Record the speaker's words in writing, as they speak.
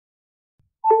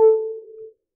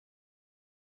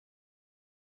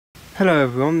Hello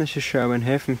everyone, this is Sherwin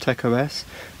here from TechOS,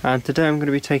 and today I'm going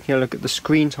to be taking a look at the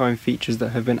screen time features that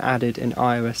have been added in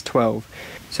iOS 12.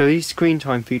 So these screen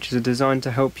time features are designed to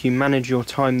help you manage your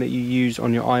time that you use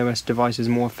on your iOS devices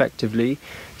more effectively,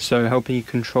 so helping you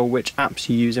control which apps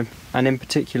you use and in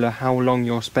particular how long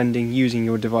you're spending using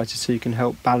your devices, so you can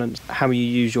help balance how you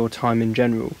use your time in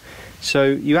general. So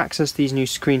you access these new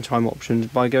screen time options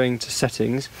by going to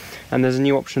settings, and there's a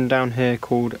new option down here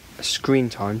called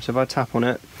screen time. So if I tap on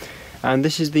it, and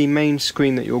this is the main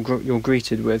screen that you're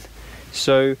greeted with.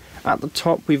 So at the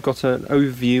top we've got an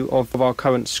overview of our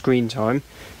current screen time.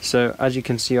 So as you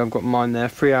can see, I've got mine there,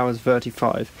 3 hours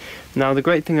 35. Now the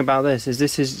great thing about this is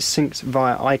synced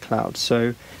via iCloud.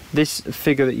 So this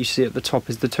figure that you see at the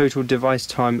top is the total device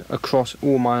time across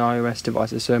all my iOS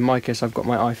devices. So in my case, I've got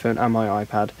my iPhone and my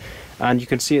iPad. And you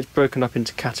can see it's broken up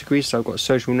into categories. So I've got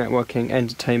social networking,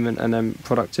 entertainment, and then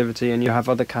productivity. And you have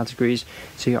other categories.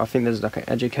 So I think there's like an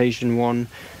education one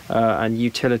and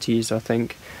utilities, I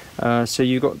think. So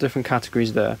you've got different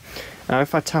categories there. Now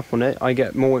if I tap on it, I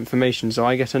get more information. So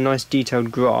I get a nice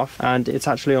detailed graph, and it's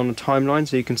actually on a timeline,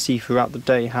 so you can see throughout the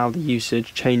day how the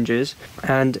usage changes.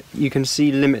 And you can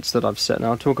see limits that I've set.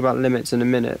 Now I'll talk about limits in a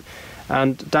minute.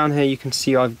 And down here you can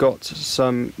see I've got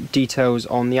some details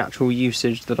on the actual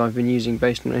usage that I've been using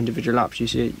based on individual apps. You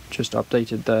see it just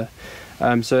updated there.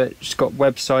 So it's got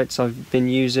websites I've been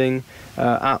using,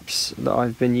 apps that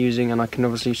I've been using, and I can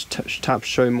obviously tap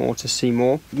show more to see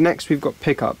more. Next we've got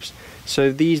pickups.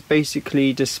 So these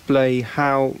basically display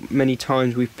how many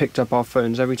times we've picked up our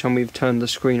phones every time we've turned the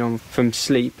screen on from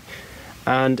sleep.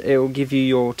 And it will give you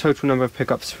your total number of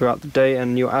pickups throughout the day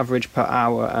and your average per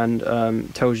hour,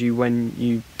 and tells you when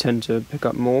you tend to pick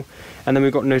up more. And then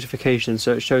we've got notifications,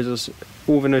 so it shows us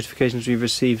all the notifications we've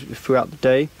received throughout the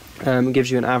day. It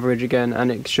gives you an average again,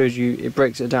 and it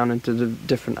breaks it down into the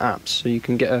different apps,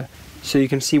 so you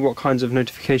can see what kinds of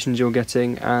notifications you're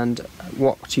getting and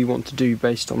what you want to do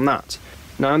based on that.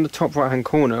 Now in the top right hand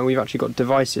corner we've actually got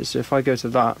devices, so if I go to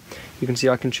that, you can see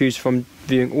I can choose from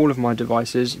viewing all of my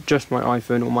devices, just my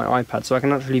iPhone or my iPad, so I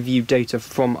can actually view data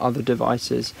from other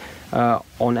devices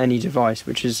on any device,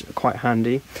 which is quite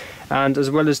handy. And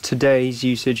as well as today's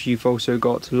usage, you've also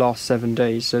got last 7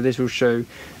 days, so this will show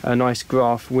a nice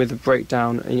graph with a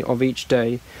breakdown of each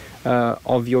day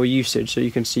of your usage, so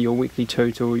you can see your weekly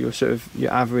total, your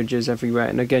averages everywhere,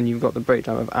 and again you've got the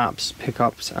breakdown of apps,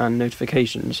 pickups and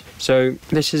notifications. So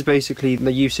this is basically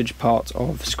the usage part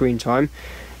of screen time.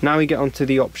 Now we get onto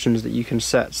the options that you can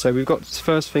set. So we've got this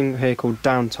first thing here called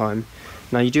Downtime.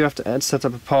 Now you do have to set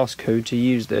up a passcode to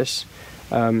use this.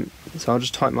 So I'll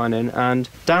just type mine in, and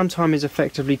downtime is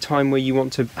effectively time where you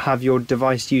want to have your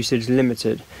device usage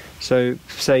limited. So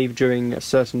say during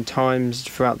certain times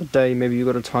throughout the day, maybe you've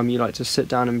got a time you like to sit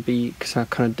down and be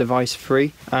kind of device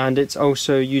free. And it's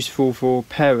also useful for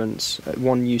parents,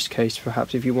 one use case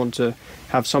perhaps, if you want to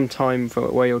have some time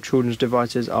for where your children's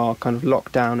devices are kind of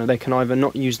locked down and they can either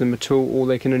not use them at all, or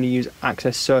they can only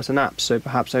access certain apps, so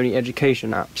perhaps only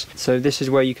education apps. So this is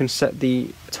where you can set the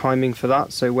timing for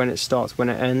that, so when it starts, when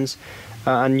it ends.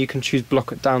 And you can choose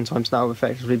block at downtime, so that will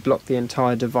effectively block the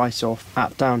entire device off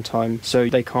at downtime, so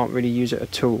they can't really use it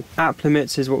at all. App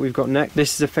limits is what we've got next.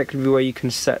 This is effectively where you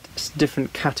can set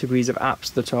different categories of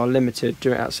apps that are limited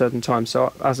during at certain times.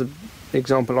 So as an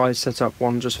example, I set up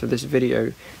one just for this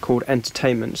video called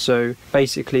entertainment. So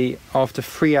basically after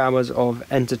 3 hours of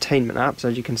entertainment apps,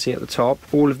 as you can see at the top,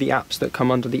 all of the apps that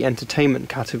come under the entertainment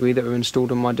category that are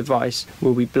installed on my device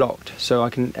will be blocked. So I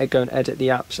can go and edit the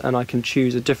apps, and I can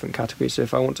choose a different category. So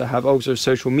if I want to have also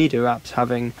social media apps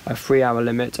having a 3 hour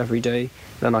limit every day,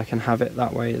 then I can have it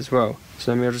that way as well.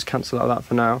 So maybe I'll just cancel out that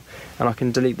for now, and I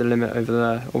can delete the limit over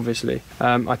there, obviously.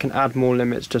 I can add more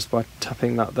limits just by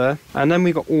tapping that there. And then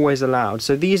we've got always allowed.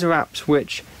 So these are apps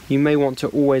which you may want to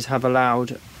always have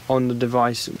allowed on the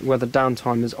device, whether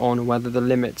downtime is on or whether the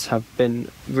limits have been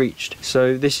reached.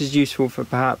 So this is useful for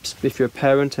perhaps if you're a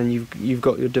parent and you've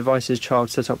got your device's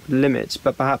child set up with limits,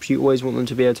 but perhaps you always want them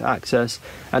to be able to access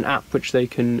an app which they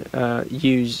can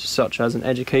use, such as an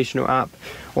educational app,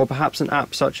 or perhaps an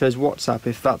app such as WhatsApp.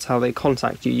 If that's how they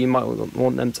contact you, you might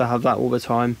want them to have that all the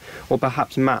time, or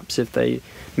perhaps maps if they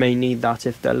may need that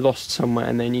if they're lost somewhere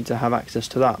and they need to have access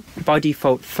to that. By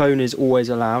default, phone is always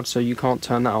allowed, so you can't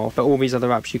turn that off, but all these other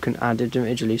apps you can add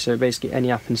individually, so basically any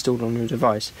app installed on your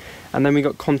device. And then we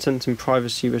got content and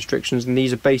privacy restrictions, and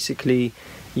these are basically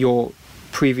your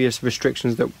previous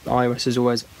restrictions that iOS has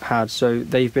always had, so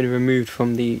they've been removed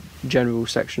from the general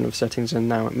section of settings and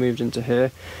now it moved into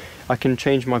here. I can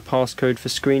change my passcode for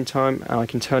screen time, and I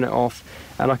can turn it off,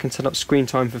 and I can set up screen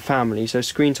time for family. So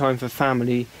screen time for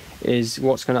family is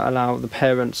what's going to allow the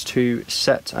parents to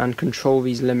set and control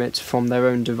these limits from their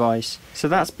own device. So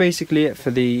that's basically it for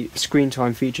the screen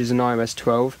time features in iOS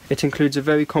 12. It includes a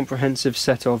very comprehensive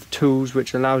set of tools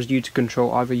which allows you to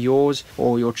control either yours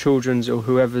or your children's or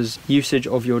whoever's usage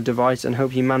of your device and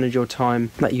help you manage your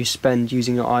time that you spend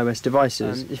using your iOS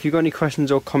devices. If you've got any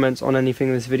questions or comments on anything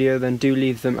in this video, then do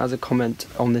leave them as a comment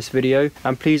on this video,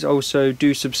 and please also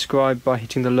do subscribe by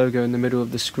hitting the logo in the middle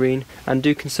of the screen, and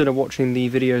do consider watching the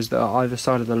videos that are either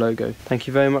side of the logo. Thank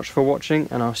you very much for watching,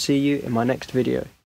 and I'll see you in my next video.